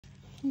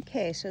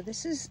Okay, so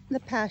this is the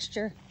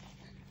pasture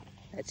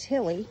that's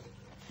hilly.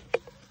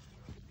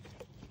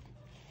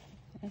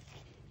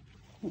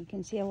 You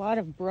can see a lot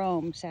of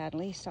brome,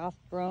 sadly, soft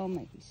brome.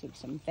 You see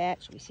some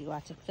vetch, we see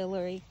lots of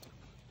fillery.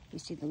 We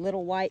see the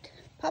little white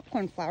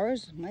popcorn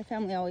flowers. My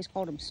family always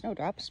called them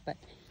snowdrops, but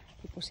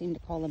people seem to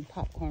call them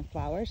popcorn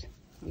flowers.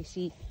 We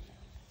see,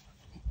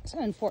 so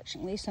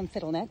unfortunately, some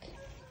fiddleneck.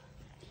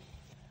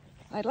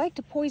 I'd like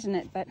to poison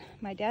it, but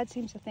my dad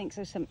seems to think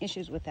there's some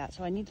issues with that,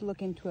 so I need to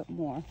look into it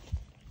more.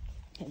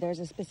 There's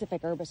a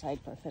specific herbicide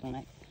for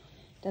fiddleneck.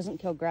 It doesn't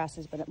kill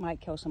grasses, but it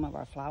might kill some of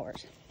our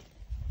flowers.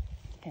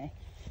 Okay,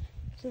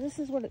 so this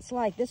is what it's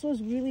like. This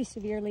was really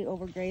severely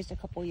overgrazed a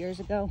couple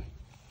years ago.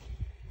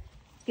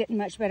 It's getting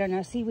much better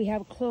now. See, we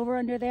have clover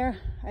under there.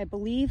 I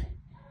believe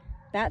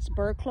that's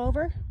burr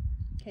clover.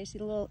 Okay, see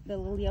the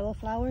little yellow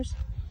flowers?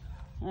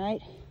 All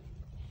right.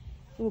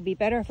 It would be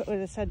better if it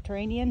was a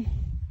subterranean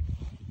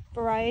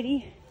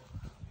variety.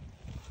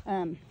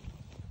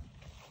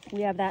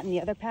 We have that in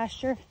the other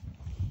pasture.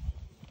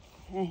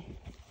 Okay.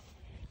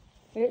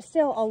 But it's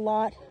still a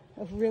lot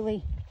of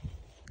really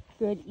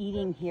good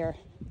eating here.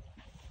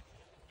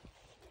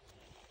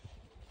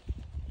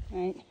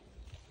 All right.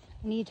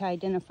 I need to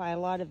identify a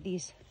lot of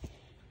these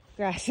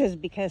grasses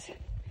because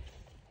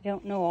I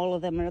don't know all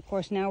of them. And of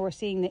course now we're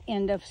seeing the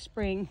end of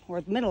spring,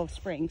 or the middle of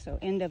spring, so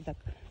end of the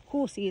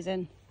cool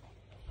season,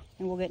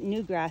 and we'll get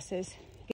new grasses.